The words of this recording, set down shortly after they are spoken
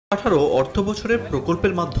18 অর্থ বছরের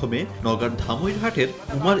প্রকল্পের মাধ্যমে নওগাঁর ধামইরহাটের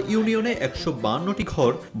উমার ইউনিয়নে 152টি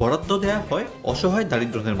ঘর বরাদ্দ দেওয়া হয় অসহায়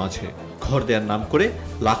দারিদ্রদের মাঝে। ঘর দেওয়ার নাম করে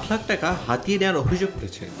লাখ লাখ টাকা হাতিয়ে নেওয়ার অভিযোগ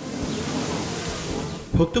উঠেছে।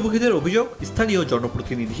 ভুক্তভোগীদের অভিযোগ, স্থানীয়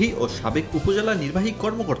জনপ্রতিনিধি ও সাবেক উপজেলা নির্বাহী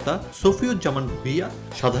কর্মকর্তা সফিউজ্জামান ভুইয়া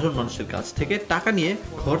সাধারণ মানুষের কাছ থেকে টাকা নিয়ে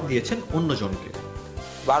ঘর দিয়েছেন অন্যজনকে।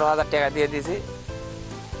 12,000 টাকা দিয়ে দিয়েছি।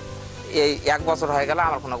 এই 1 বছর হয়ে গেল,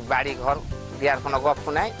 আমার কোনো বাড়ি ঘর দেওয়ার কোনো গপ্প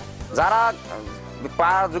নাই। যারা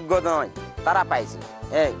পাওয়ার যোগ্য নয় তারা পাইছে,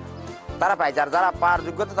 তারা পাইছে, আর যারা পাওয়ার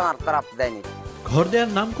যোগ্য তারা দেয়নি। ঘর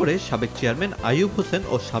দেওয়ার নাম করে সাবেক চেয়ারম্যান আইয়ুব হোসেন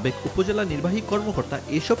ও সাবেক উপজেলা নির্বাহী কর্মকর্তা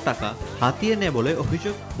এসব টাকা হাতিয়ে নেয় বলে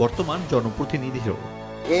অভিযোগ বর্তমান জনপ্রতিনিধিরও।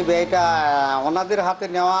 এই ব্যয়টা ওনাদের হাতে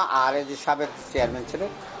নেওয়া, আর এই যে সাবেক চেয়ারম্যান ছিলেন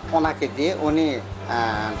ওনাকে দিয়ে উনি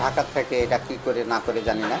ঢাকা থেকে এটা কি করে না করে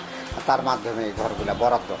জানি না, তার মাধ্যমে এই ঘরগুলা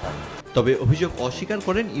বরাদ্দ হয়। তবে অভিযোগ অস্বীকার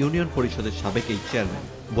করেন ইউনিয়ন পরিষদের সাবেক এই চেয়ারম্যান।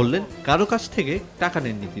 বললেন, কারো কাছ থেকে টাকা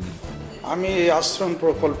নেননি তিনি। আমি এই আশ্রম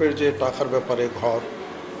প্রকল্পের যে টাকার ব্যাপারে ঘর,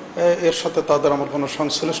 এর সাথে তাদের আমার কোনো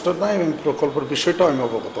সংশ্লিষ্ট নাই এবং প্রকল্পের বিষয়টাও আমি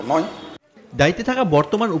অবগত নয়। দায়িত্বে থাকা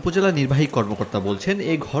বর্তমান উপজেলা নির্বাহী কর্মকর্তা বলছেন,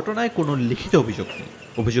 এই ঘটনায় কোনো লিখিত অভিযোগ নেই।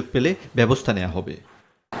 অভিযোগ পেলে ব্যবস্থা নেওয়া হবে।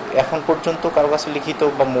 এখন পর্যন্ত কারো কাছে লিখিত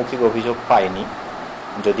বা মৌখিক অভিযোগ পাইনি।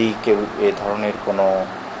 যদি কেউ এ ধরনের কোনো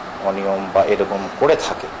অনিয়ম বা এরকম করে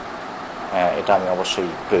থাকে, এটা আমি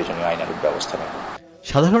অবশ্যই প্রয়োজনীয় আইনানুগ ব্যবস্থা নেব।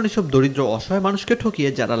 সাধারণ এসব দরিদ্র অসহায় মানুষকে ঠকিয়ে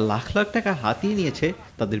যারা লাখ লাখ টাকা হাতিয়ে নিয়েছে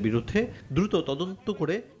তাদের বিরুদ্ধে দ্রুত তদন্ত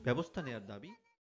করে ব্যবস্থা নেওয়ার দাবি